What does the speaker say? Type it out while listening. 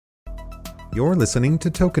You're listening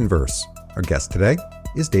to Tokenverse. Our guest today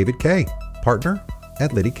is David Kay, partner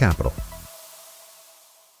at Liti Capital.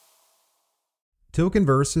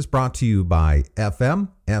 Tokenverse is brought to you by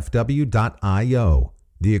FMFW.io,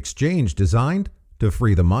 the exchange designed to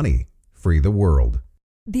free the money, free the world.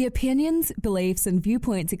 The opinions, beliefs, and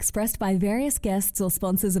viewpoints expressed by various guests or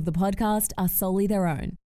sponsors of the podcast are solely their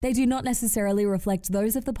own. They do not necessarily reflect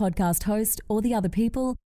those of the podcast host or the other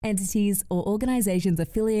people, entities, or organizations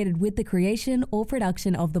affiliated with the creation or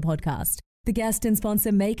production of the podcast. The guest and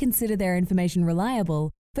sponsor may consider their information reliable,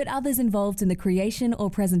 but others involved in the creation or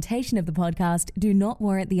presentation of the podcast do not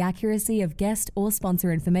warrant the accuracy of guest or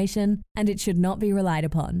sponsor information, and it should not be relied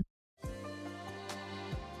upon.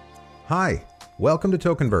 Hi, welcome to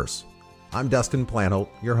Tokenverse. I'm Dustin Planolt,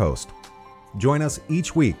 your host. Join us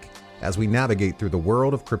each week as we navigate through the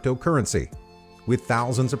world of cryptocurrency. With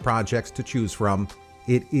thousands of projects to choose from,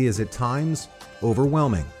 it is at times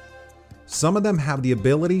overwhelming. Some of them have the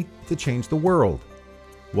ability to change the world,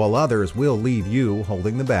 while others will leave you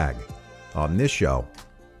holding the bag. On this show,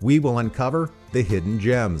 we will uncover the hidden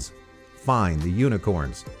gems, find the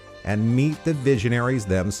unicorns, and meet the visionaries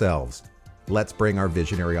themselves. Let's bring our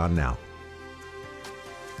visionary on now.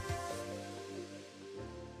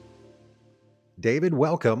 David,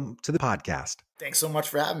 welcome to the podcast. Thanks so much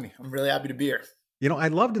for having me. I'm really happy to be here. I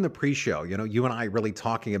loved in the pre-show, you and I really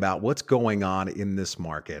talking about what's going on in this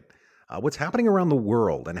market, what's happening around the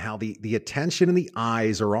world and how the attention and the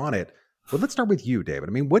eyes are on it. But let's start with you,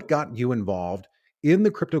 David. What got you involved in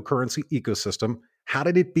the cryptocurrency ecosystem? How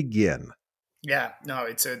did it begin? Yeah, no,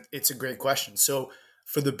 it's a great question. So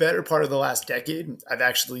for the better part of the last decade, I've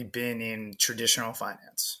actually been in traditional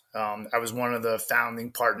finance. I was one of the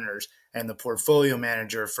founding partners and the portfolio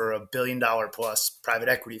manager for $1 billion plus private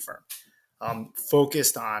equity firm.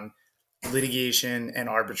 Focused on litigation and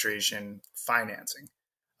arbitration financing.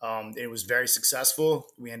 It was very successful.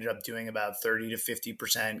 We ended up doing about 30 to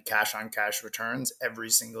 50% cash on cash returns every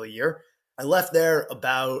single year. I left there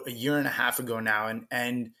about a year and a half ago now.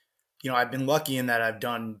 And I've been lucky in that I've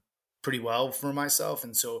done pretty well for myself.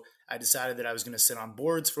 And so I decided that I was going to sit on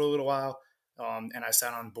boards for a little while. And I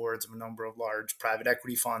sat on boards of a number of large private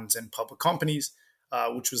equity funds and public companies,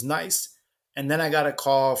 which was nice. And then I got a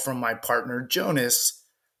call from my partner, Jonas,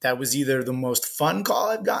 that was either the most fun call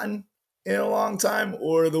I've gotten in a long time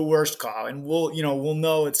or the worst call. And we'll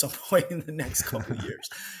know at some point in the next couple of years.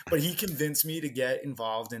 But he convinced me to get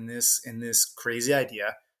involved in this crazy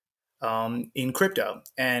idea in crypto.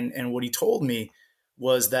 And what he told me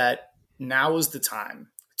was that now is the time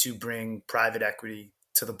to bring private equity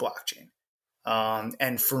to the blockchain.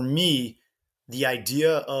 And for me, the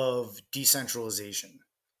idea of decentralization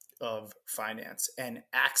of finance and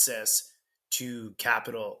access to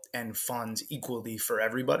capital and funds equally for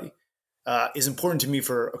everybody is important to me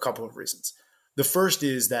for a couple of reasons. The first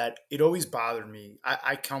is that it always bothered me.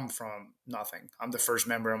 I come from nothing. I'm the first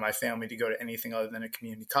member of my family to go to anything other than a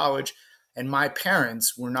community college. And my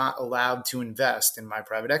parents were not allowed to invest in my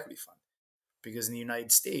private equity fund because in the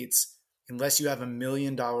United States, unless you have $1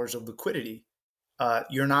 million of liquidity,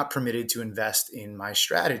 you're not permitted to invest in my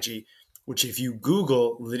strategy, which if you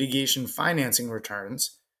Google litigation financing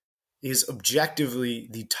returns, is objectively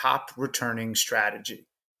the top returning strategy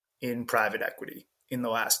in private equity in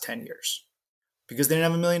the last 10 years because they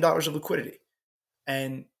didn't have $1 million of liquidity.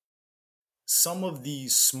 And some of the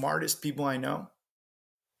smartest people I know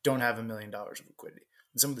don't have $1 million of liquidity.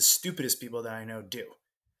 And some of the stupidest people that I know do.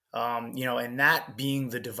 And that being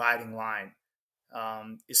the dividing line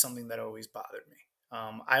is something that always bothered me.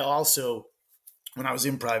 I also, when I was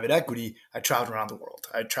in private equity, I traveled around the world.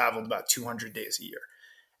 I traveled about 200 days a year.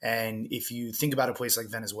 And if you think about a place like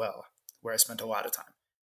Venezuela, where I spent a lot of time,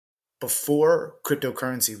 before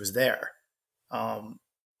cryptocurrency was there,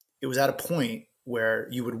 it was at a point where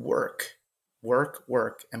you would work.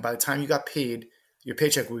 And by the time you got paid, your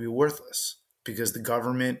paycheck would be worthless because the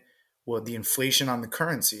government, the inflation on the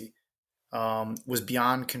currency was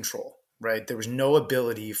beyond control, right? There was no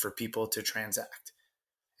ability for people to transact.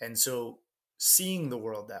 And so seeing the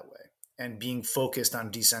world that way and being focused on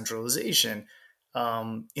decentralization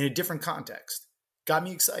in a different context got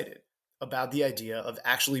me excited about the idea of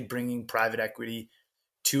actually bringing private equity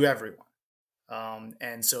to everyone.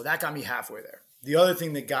 And so that got me halfway there. The other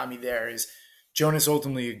thing that got me there is Jonas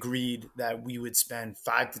ultimately agreed that we would spend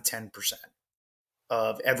 5 to 10%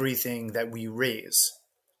 of everything that we raise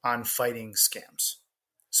on fighting scams.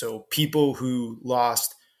 So people who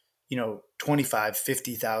lost, $25,000,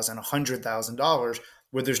 $50,000, $100,000,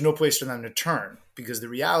 where there's no place for them to turn, because the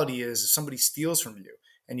reality is if somebody steals from you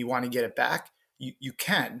and you want to get it back, you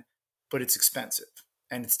can, but it's expensive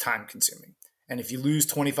and it's time consuming. And if you lose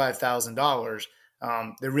 $25,000,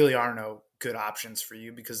 there really are no good options for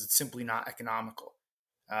you because it's simply not economical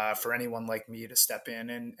for anyone like me to step in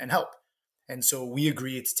and help. And so we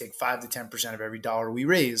agreed to take 5 to 10% of every dollar we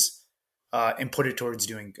raise and put it towards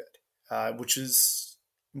doing good, which is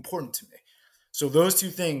important to me. So those two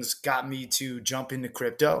things got me to jump into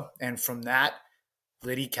crypto. And from that,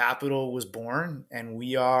 Liti Capital was born, and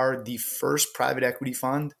we are the first private equity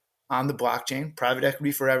fund on the blockchain, private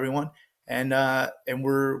equity for everyone. And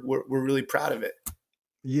we're really proud of it.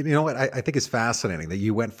 You know what I think is fascinating that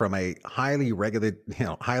you went from a highly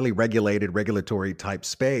regulated regulatory type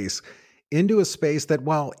space into a space that,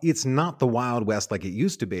 while it's not the Wild West like it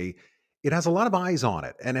used to be, it has a lot of eyes on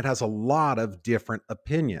it and it has a lot of different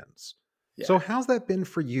opinions. So Yeah. how's that been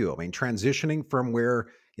for you? I mean, transitioning from where,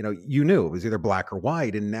 you knew it was either black or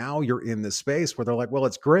white, and now you're in this space where they're like, well,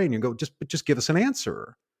 it's gray, and you go, just give us an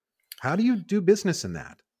answer. How do you do business in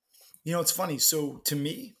that? It's funny. So to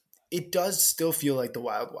me, it does still feel like the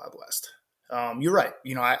wild, wild west. You're right.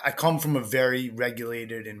 I come from a very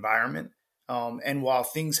regulated environment. And while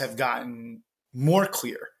things have gotten more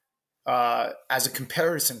clear as a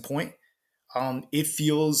comparison point, it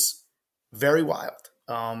feels very wild.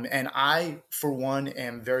 And I, for one,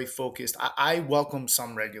 am very focused. I welcome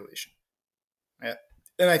some regulation. Yeah.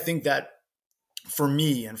 And I think that for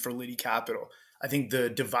me and for Liti Capital, I think the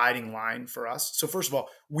dividing line for us. So first of all,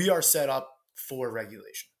 we are set up for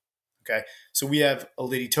regulation. Okay. So we have a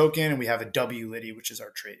Liti token and we have a W Liti, which is our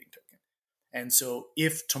trading token. And so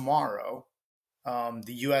if tomorrow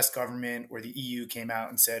the US government or the EU came out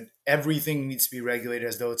and said everything needs to be regulated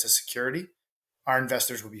as though it's a security, our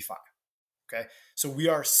investors would be fine. Okay. So we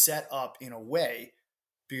are set up in a way,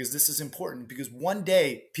 because this is important, because one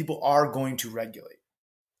day people are going to regulate.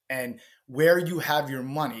 And where you have your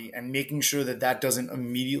money and making sure that that doesn't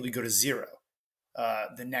immediately go to zero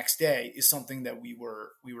the next day is something that we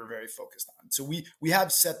were very focused on. So we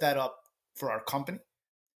have set that up for our company.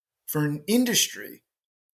 For an industry,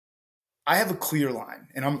 I have a clear line,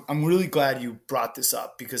 and I'm really glad you brought this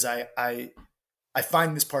up because I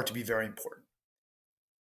find this part to be very important.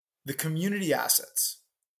 The community assets,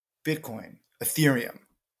 Bitcoin, Ethereum,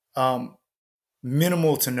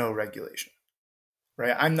 minimal to no regulation.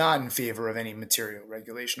 Right? I'm not in favor of any material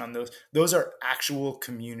regulation on those. Those are actual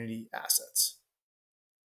community assets.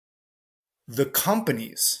 The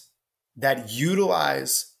companies that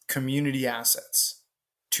utilize community assets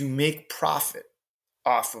to make profit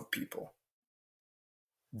off of people,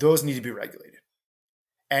 those need to be regulated.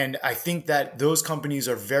 And I think that those companies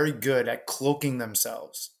are very good at cloaking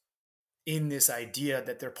themselves in this idea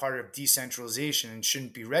that they're part of decentralization and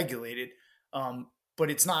shouldn't be regulated. But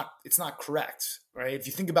it's not correct, right? If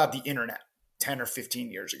you think about the internet 10 or 15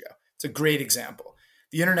 years ago, it's a great example.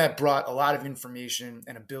 The internet brought a lot of information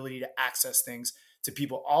and ability to access things to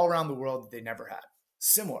people all around the world that they never had.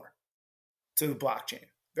 Similar to the blockchain,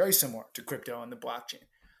 very similar to crypto and the blockchain.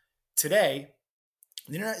 Today,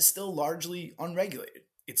 the internet is still largely unregulated.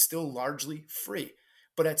 It's still largely free.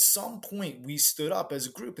 But at some point, we stood up as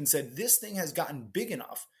a group and said, this thing has gotten big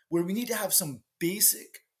enough where we need to have some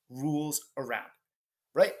basic rules around it.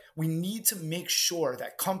 Right? We need to make sure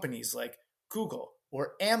that companies like Google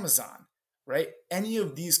or Amazon, right? Any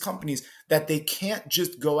of these companies, that they can't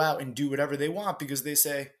just go out and do whatever they want because they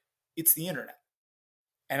say it's the internet.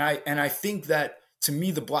 And I think that, to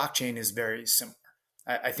me, the blockchain is very similar.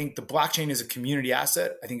 I think the blockchain is a community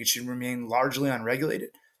asset. I think it should remain largely unregulated.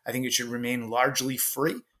 I think it should remain largely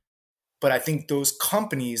free. But I think those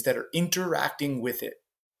companies that are interacting with it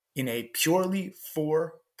in a purely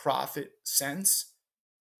for-profit sense,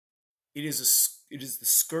 it is the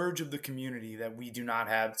scourge of the community that we do not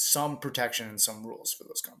have some protection and some rules for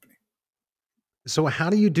those companies. So how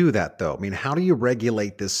do you do that though? I mean, how do you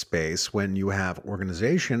regulate this space when you have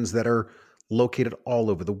organizations that are located all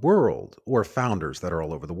over the world or founders that are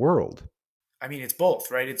all over the world? I mean, it's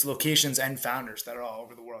both, right? It's locations and founders that are all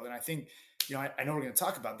over the world. And I think, I know we're going to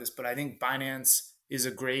talk about this, but I think Binance is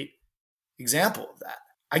a great example of that.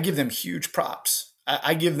 I give them huge props.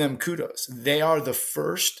 I give them kudos. They are the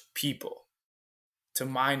first people, to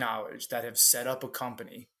my knowledge, that have set up a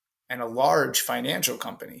company, and a large financial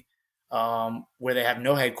company, where they have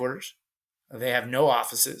no headquarters, they have no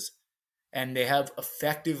offices, and they have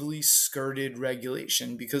effectively skirted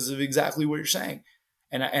regulation because of exactly what you're saying.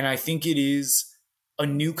 And I think it is a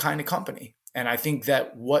new kind of company. And I think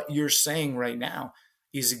that what you're saying right now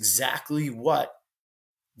is exactly what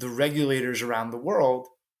the regulators around the world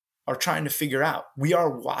are trying to figure out. We are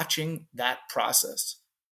watching that process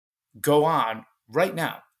go on right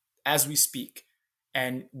now as we speak.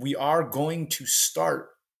 And we are going to start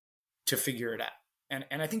to figure it out.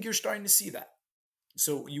 And I think you're starting to see that.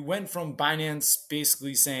 So you went from Binance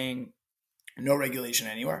basically saying no regulation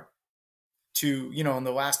anywhere to, in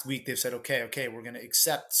the last week, they've said, okay, we're going to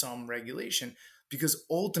accept some regulation, because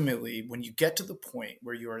ultimately, when you get to the point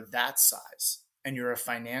where you are that size and you're a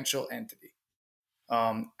financial entity,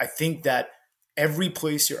 I think that every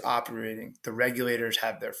place you're operating, the regulators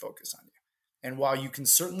have their focus on you. And while you can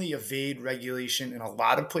certainly evade regulation in a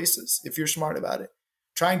lot of places, if you're smart about it,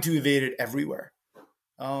 trying to evade it everywhere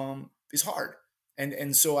is hard.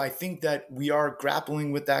 And so I think that we are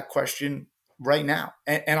grappling with that question right now.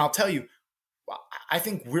 And I'll tell you, I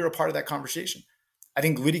think we're a part of that conversation. I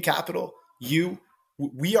think Liti Capital,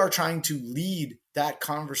 we are trying to lead that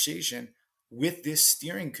conversation with this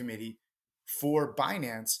steering committee for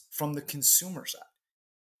Binance from the consumer side.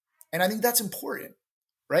 And I think that's important,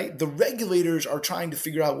 right? The regulators are trying to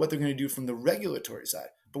figure out what they're going to do from the regulatory side.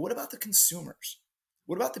 But what about the consumers?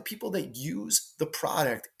 What about the people that use the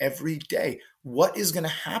product every day? What is going to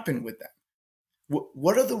happen with them?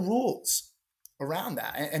 What are the rules around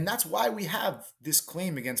that? And that's why we have this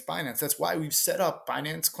claim against Binance. That's why we've set up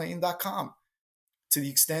BinanceClaim.com. To the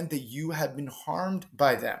extent that you have been harmed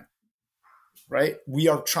by them, right? We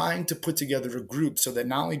are trying to put together a group so that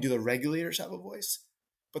not only do the regulators have a voice,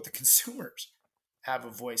 but the consumers have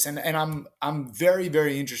a voice. And I'm very,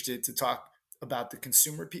 very interested to talk about the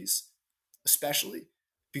consumer piece, especially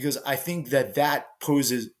because I think that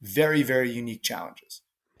poses very, very unique challenges.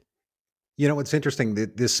 It's interesting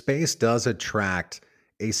that this space does attract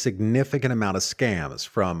a significant amount of scams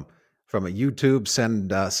from a YouTube,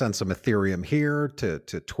 send some Ethereum here to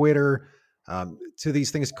Twitter, to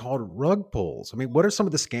these things called rug pulls. I mean, what are some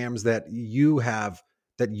of the scams that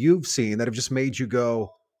you've seen that have just made you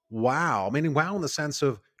go, wow? I mean, wow, in the sense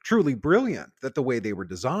of truly brilliant, that the way they were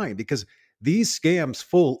designed, because these scams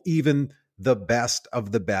fool even the best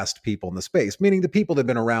of the best people in the space, meaning the people that have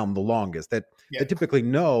been around the longest, that typically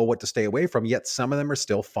know what to stay away from, yet some of them are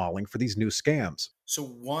still falling for these new scams. So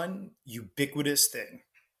one ubiquitous thing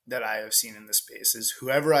that I have seen in the space is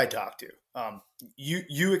whoever I talk to,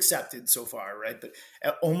 you accepted so far, right? But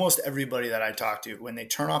almost everybody that I talk to, when they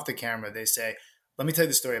turn off the camera, they say, let me tell you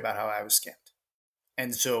the story about how I was scammed.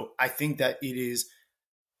 And so I think that it is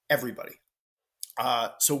everybody.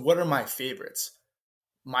 So what are my favorites?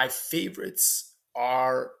 My favorites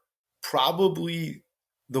are probably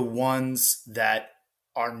the ones that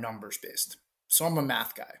are numbers based. So I'm a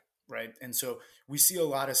math guy, right? And so we see a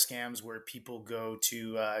lot of scams where people go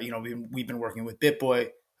to, we've been working with BitBoy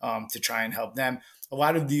to try and help them. A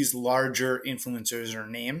lot of these larger influencers or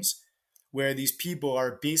names where these people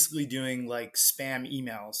are basically doing like spam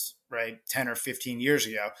emails, right? 10 or 15 years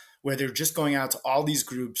ago, where they're just going out to all these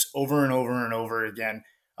groups over and over and over again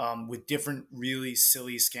with different really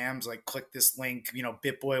silly scams, like click this link,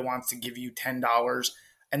 BitBoy wants to give you $10,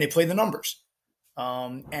 and they play the numbers.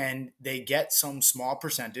 And they get some small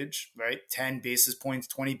percentage, right? 10 basis points,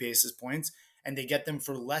 20 basis points, and they get them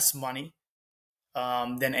for less money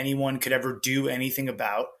than anyone could ever do anything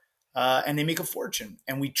about. And they make a fortune.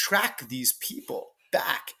 And we track these people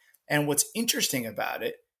back. And what's interesting about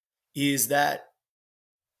it is that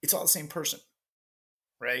it's all the same person,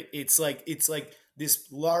 right? It's like this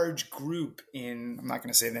large group I'm not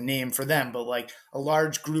going to say the name for them, but like a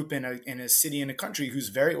large group in a city, in a country who's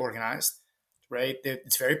very organized, right?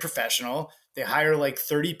 It's very professional. They hire like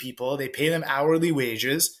 30 people. They pay them hourly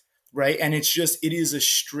wages, right? And it is a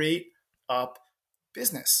straight up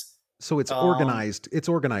business. So it's organized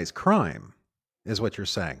crime, is what you're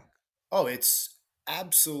saying. Oh, it's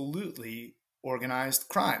absolutely organized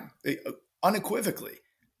crime, unequivocally.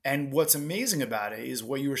 And what's amazing about it is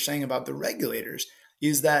what you were saying about the regulators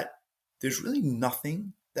is that there's really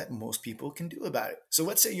nothing that most people can do about it. So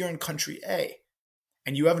let's say you're in country A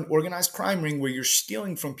and you have an organized crime ring where you're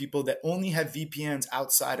stealing from people that only have VPNs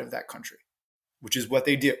outside of that country, which is what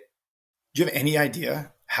they do. Do you have any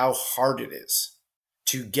idea how hard it is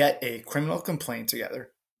to get a criminal complaint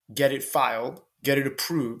together, get it filed, get it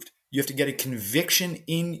approved? You have to get a conviction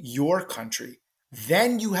in your country.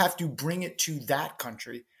 Then you have to bring it to that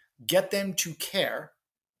country, get them to care,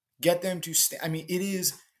 get them to stay. I mean,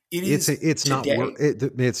 it's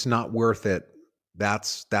not worth it.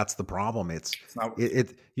 That's the problem.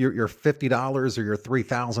 Your $50 or your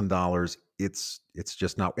 $3,000. It's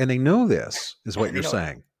just not, and they know this is what you're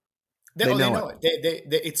saying. They know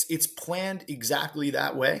it. It's planned exactly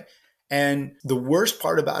that way. And the worst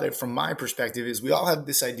part about it, from my perspective, is we all have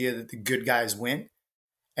this idea that the good guys win.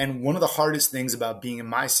 And one of the hardest things about being in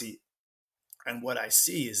my seat and what I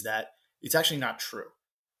see is that it's actually not true.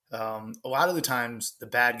 A lot of the times, the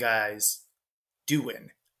bad guys do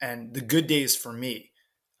win. And the good days for me,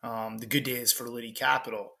 the good days for Liti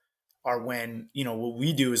Capital are when, what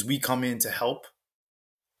we do is we come in to help.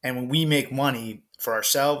 And when we make money for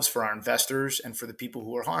ourselves, for our investors, and for the people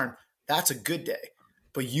who are harmed, that's a good day.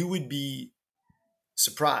 But you would be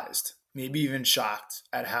surprised, maybe even shocked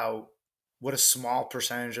at what a small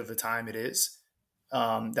percentage of the time it is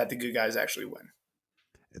that the good guys actually win.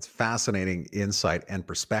 It's fascinating insight and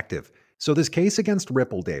perspective. So this case against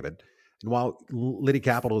Ripple, David, and while Liti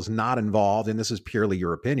Capital is not involved, and this is purely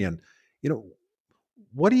your opinion, you know,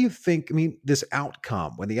 what do you think? I mean, this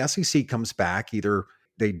outcome when the SEC comes back, either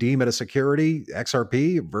they deem it a security,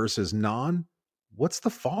 XRP versus non. What's the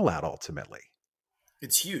fallout ultimately?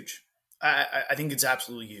 It's huge. I think it's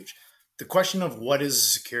absolutely huge. The question of what is a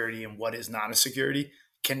security and what is not a security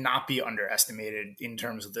cannot be underestimated in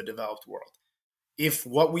terms of the developed world. If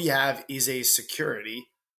what we have is a security,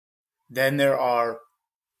 then there are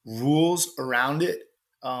rules around it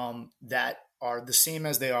that are the same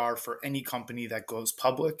as they are for any company that goes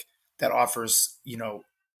public that offers,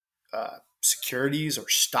 securities or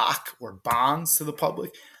stock or bonds to the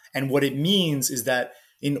public. And what it means is that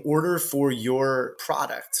in order for your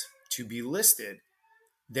product to be listed,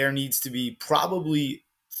 there needs to be probably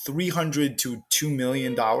 $300 to $2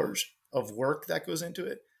 million of work that goes into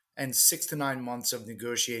it and 6 to 9 months of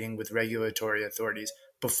negotiating with regulatory authorities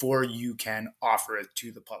before you can offer it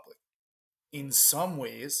to the public. In some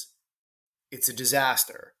ways, it's a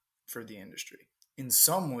disaster for the industry. In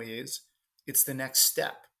some ways, it's the next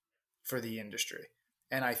step for the industry.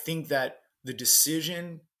 And I think that the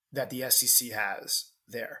decision that the SEC has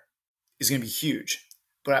there is going to be huge.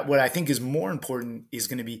 But what I think is more important is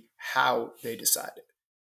going to be how they decide it.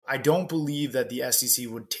 I don't believe that the SEC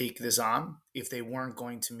would take this on if they weren't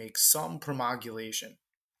going to make some promulgation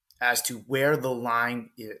as to where the line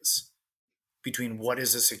is between what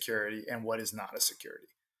is a security and what is not a security.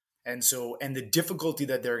 And the difficulty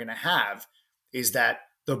that they're going to have is that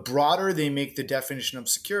the broader they make the definition of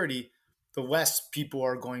security, the less people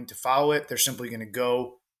are going to follow it. They're simply going to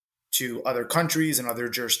go to other countries and other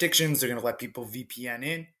jurisdictions. They're going to let people VPN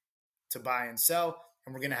in to buy and sell.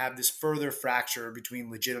 And we're going to have this further fracture between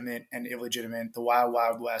legitimate and illegitimate, the wild,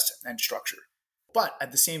 wild west, and structure. But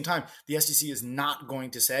at the same time, the SEC is not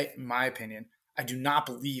going to say, in my opinion, I do not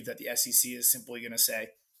believe that the SEC is simply going to say,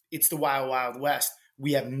 it's the wild, wild west.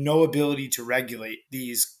 We have no ability to regulate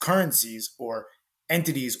these currencies or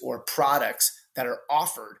entities or products that are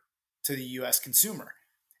offered to the US consumer.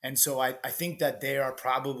 And so I think that they are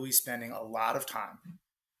probably spending a lot of time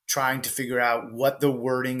trying to figure out what the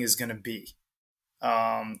wording is going to be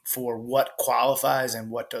for what qualifies and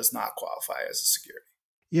what does not qualify as a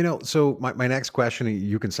security. So my next question,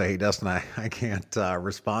 you can say, hey, Dustin, I can't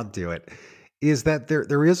respond to it, is that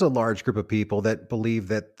there is a large group of people that believe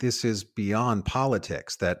that this is beyond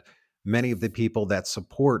politics, that many of the people that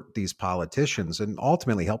support these politicians and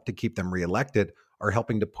ultimately help to keep them reelected are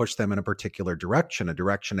helping to push them in a particular direction, a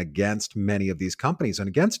direction against many of these companies and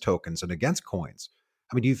against tokens and against coins.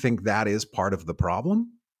 I mean, do you think that is part of the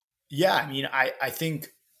problem? Yeah, I mean, I think,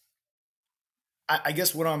 I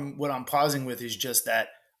guess what I'm pausing with is just that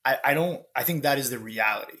I think that is the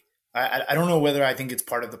reality. I don't know whether I think it's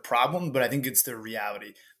part of the problem, but I think it's the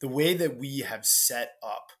reality. The way that we have set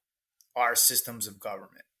up our systems of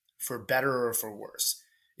government, for better or for worse,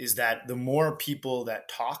 is that the more people that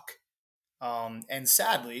talk, and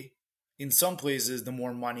sadly, in some places, the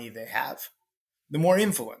more money they have, the more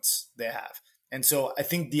influence they have. And so I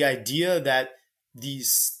think the idea that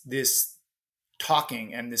this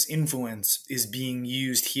talking and this influence is being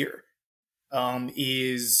used here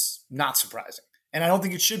is not surprising. And I don't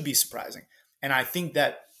think it should be surprising. And I think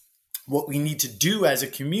that what we need to do as a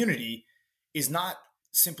community is not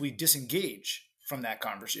simply disengage from that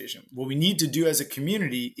conversation. What we need to do as a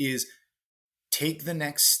community is take the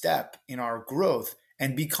next step in our growth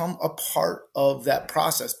and become a part of that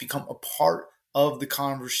process, become a part of the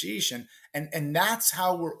conversation. And that's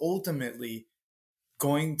how we're ultimately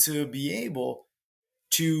going to be able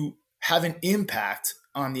to have an impact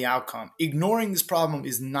on the outcome. Ignoring this problem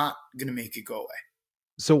is not going to make it go away.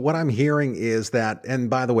 So what I'm hearing is that, and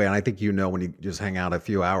by the way, and I think when you just hang out a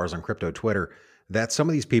few hours on crypto Twitter, that some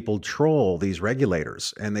of these people troll these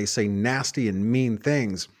regulators and they say nasty and mean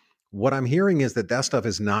things. What I'm hearing is that stuff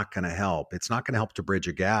is not going to help. It's not going to help to bridge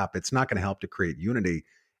a gap. It's not going to help to create unity.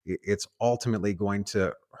 It's ultimately going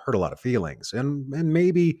to hurt a lot of feelings and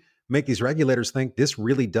maybe make these regulators think this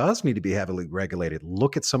really does need to be heavily regulated.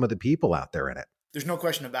 Look at some of the people out there in it. There's no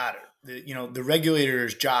question about it. The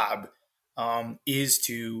regulator's job is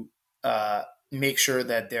to make sure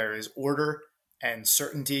that there is order and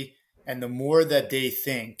certainty. And the more that they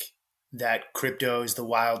think that crypto is the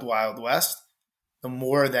wild, wild west, the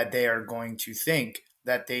more that they are going to think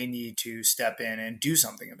that they need to step in and do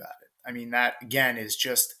something about it. I mean, that again is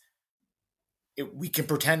just, we can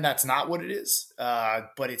pretend that's not what it is,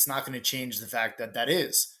 but it's not going to change the fact that that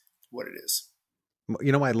is what it is.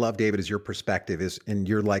 You know what I love, David, is your perspective is, and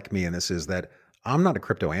you're like me, and this is that I'm not a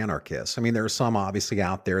crypto anarchist. I mean, there are some obviously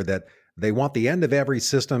out there that they want the end of every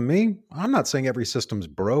system. Me, I'm not saying every system's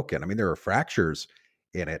broken. I mean, there are fractures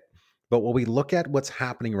in it. But when we look at what's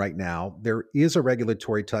happening right now, there is a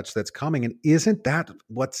regulatory touch that's coming. And isn't that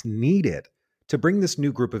what's needed to bring this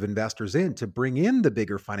new group of investors in, to bring in the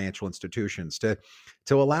bigger financial institutions, to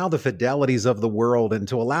allow the Fidelities of the world and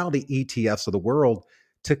to allow the ETFs of the world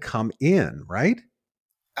to come in, right?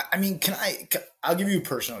 I mean, I'll give you a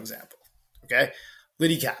personal example. Okay.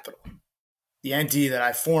 Liti Capital, the entity that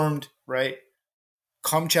I formed, right?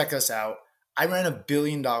 Come check us out. I ran $1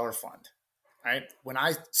 billion fund, right? When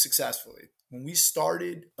we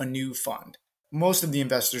started a new fund, most of the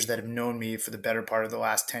investors that have known me for the better part of the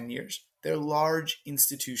last 10 years, they're large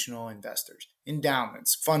institutional investors,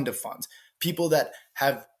 endowments, fund of funds, people that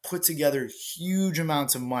have put together huge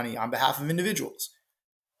amounts of money on behalf of individuals.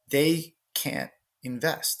 They can't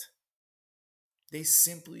invest. They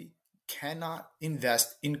simply cannot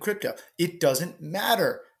invest in crypto. It doesn't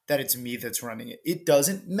matter that it's me that's running it. It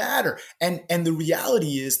doesn't matter. And the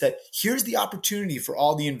reality is that here's the opportunity for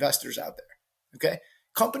all the investors out there. Okay.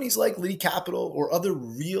 Companies like Liti Capital or other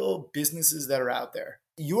real businesses that are out there,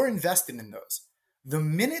 you're invested in those. The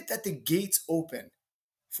minute that the gates open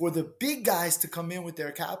for the big guys to come in with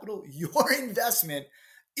their capital, your investment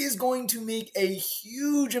is going to make a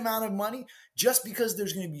huge amount of money just because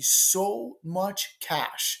there's going to be so much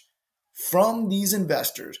cash from these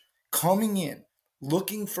investors coming in,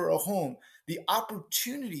 looking for a home. The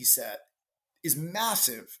opportunity set is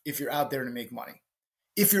massive if you're out there to make money.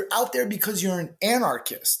 If you're out there because you're an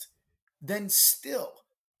anarchist, then still,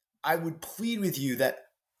 I would plead with you that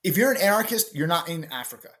if you're an anarchist, you're not in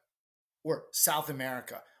Africa or South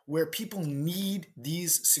America, where people need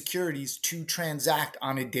these securities to transact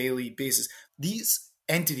on a daily basis. These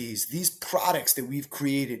entities, these products that we've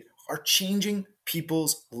created are changing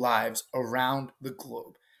people's lives around the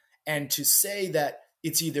globe. And to say that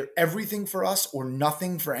it's either everything for us or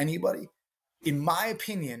nothing for anybody, in my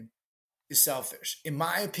opinion, is selfish. In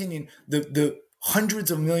my opinion, the hundreds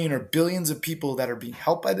of millions or billions of people that are being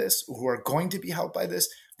helped by this, who are going to be helped by this,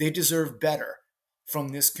 they deserve better from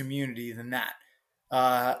this community than that.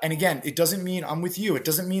 And again, it doesn't mean I'm with you. It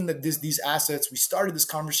doesn't mean that these assets, we started this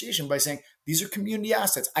conversation by saying these are community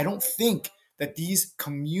assets. I don't think that these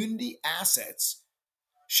community assets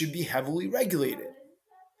should be heavily regulated.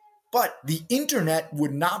 But the internet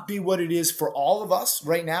would not be what it is for all of us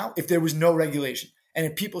right now if there was no regulation and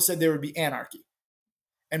if people said there would be anarchy.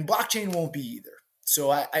 And blockchain won't be either. So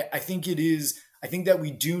I think I think that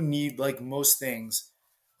we do need, like most things,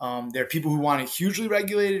 there are people who want it hugely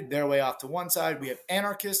regulated. They're way off to one side. We have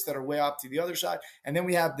anarchists that are way off to the other side. And then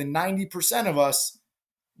we have the 90% of us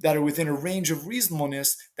that are within a range of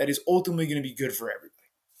reasonableness that is ultimately going to be good for everybody.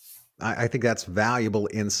 I think that's valuable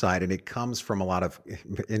insight, and it comes from a lot of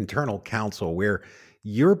internal counsel where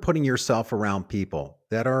you're putting yourself around people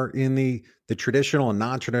that are in the traditional and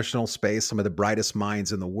non-traditional space, some of the brightest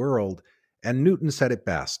minds in the world. And Newton said it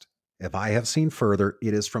best. If I have seen further,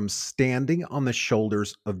 it is from standing on the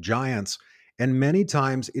shoulders of giants. And many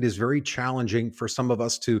times it is very challenging for some of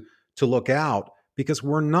us to look out because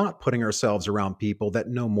we're not putting ourselves around people that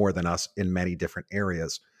know more than us in many different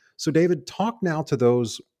areas. So David, talk now to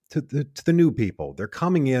those to the new people. They're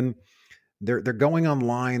coming in, they're going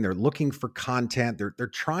online, they're looking for content, they're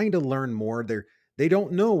trying to learn more. They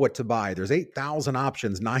don't know what to buy. There's 8,000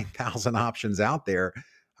 options, 9,000 options out there.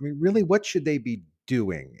 I mean, really, what should they be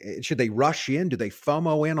doing? Should they rush in? Do they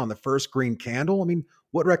FOMO in on the first green candle? I mean,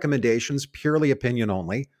 what recommendations, purely opinion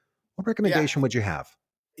only, what recommendation would you have?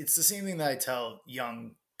 It's the same thing that I tell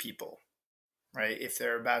young people, right? If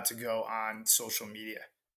they're about to go on social media,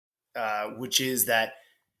 which is that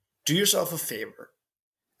do yourself a favor.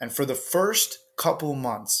 And for the first couple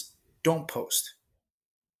months, don't post.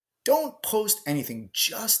 Don't post anything.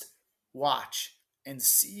 Just watch and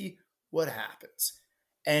see what happens.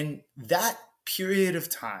 And that period of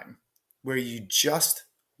time where you just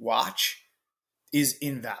watch is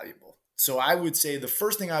invaluable. So I would say the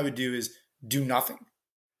first thing I would do is do nothing.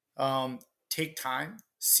 Take time,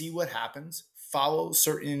 see what happens, follow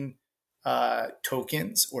certain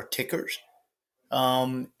tokens or tickers,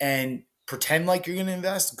 and pretend like you're going to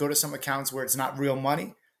invest. Go to some accounts where it's not real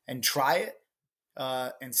money and try it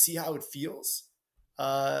and see how it feels.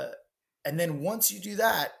 And then once you do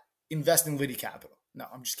that, invest in Liti Capital. No,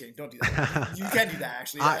 I'm just kidding. Don't do that. You can do that,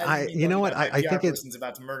 actually. You know what? I think person's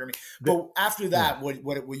about to murder me. But after that,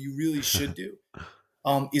 what you really should do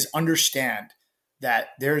is understand that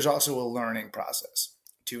there's also a learning process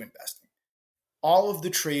to investing. All of the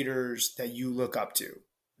traders that you look up to,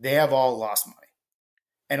 they have all lost money.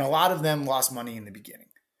 And a lot of them lost money in the beginning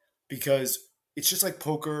because it's just like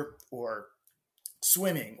poker or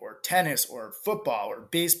swimming or tennis or football or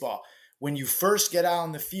baseball. When you first get out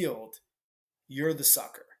on the field, you're the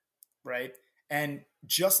sucker, right? And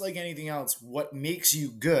just like anything else, what makes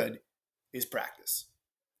you good is practice.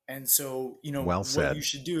 And so, Well said. what you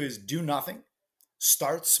should do is do nothing,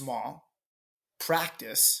 start small,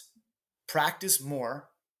 practice more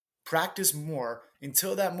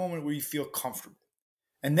until that moment where you feel comfortable.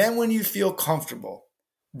 And then when you feel comfortable,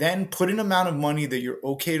 then put an amount of money that you're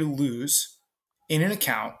okay to lose in an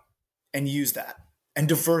account and use that and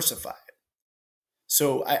diversify it.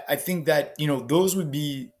 So I think that,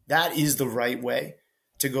 that is the right way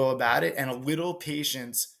to go about it. And a little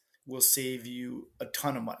patience will save you a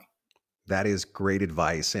ton of money. That is great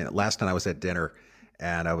advice. And last night I was at dinner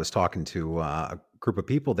and I was talking to a group of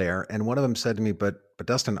people there. And one of them said to me, but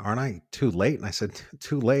Dustin, aren't I too late? And I said,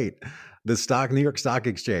 too late. The New York Stock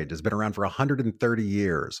Exchange has been around for 130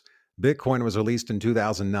 years. Bitcoin was released in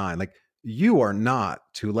 2009. Like, you are not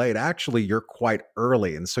too late. Actually, you're quite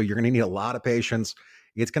early. And so you're going to need a lot of patience.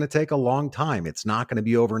 It's going to take a long time. It's not going to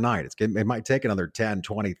be overnight. It might take another 10,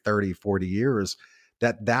 20, 30, 40 years.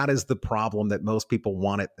 That is the problem, that most people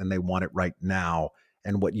want it and they want it right now.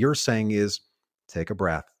 And what you're saying is take a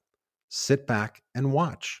breath, sit back and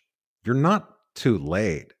watch. You're not too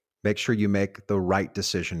late. Make sure you make the right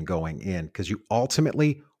decision going in, because you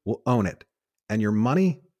ultimately will own it. And your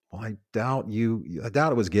money, well, I doubt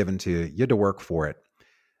it was given to you. You had to work for it.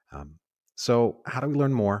 So how do we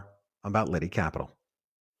learn more about Liti Capital?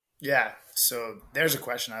 Yeah. So there's a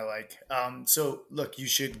question I like. So look, you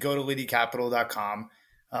should go to liticapital.com.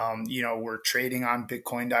 We're trading on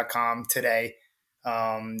bitcoin.com today.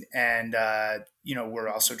 We're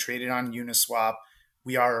also traded on Uniswap.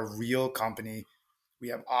 We are a real company. We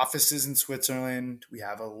have offices in Switzerland. We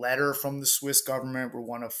have a letter from the Swiss government. We're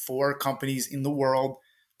one of 4 companies in the world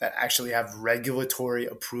that actually have regulatory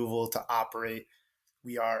approval to operate.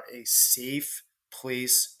 We are a safe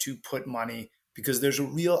place to put money because there's a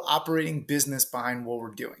real operating business behind what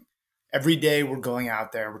we're doing. Every day we're going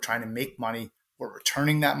out there, we're trying to make money. We're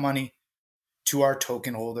returning that money to our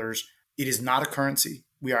token holders. It is not a currency.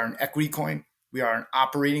 We are an equity coin. We are an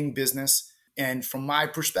operating business. And from my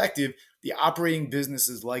perspective, the operating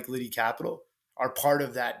businesses like Liti Capital are part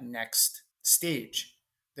of that next stage.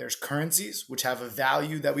 There's currencies which have a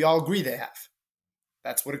value that we all agree they have.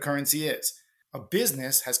 That's what a currency is. A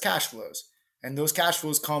business has cash flows, and those cash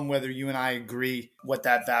flows come whether you and I agree what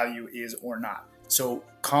that value is or not. So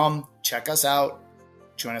come check us out.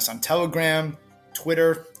 Join us on Telegram,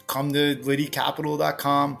 Twitter. Come to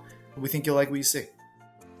liticapital.com. We think you'll like what you see.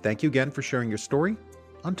 Thank you again for sharing your story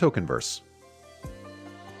on Tokenverse.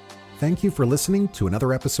 Thank you for listening to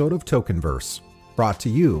another episode of Tokenverse, brought to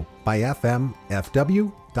you by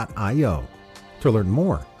fmfw.io. To learn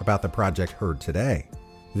more about the project heard today,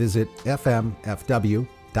 visit fmfw.io.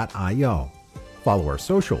 Follow our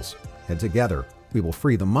socials, and together we will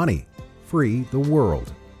free the money, free the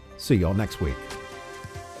world. See y'all next week.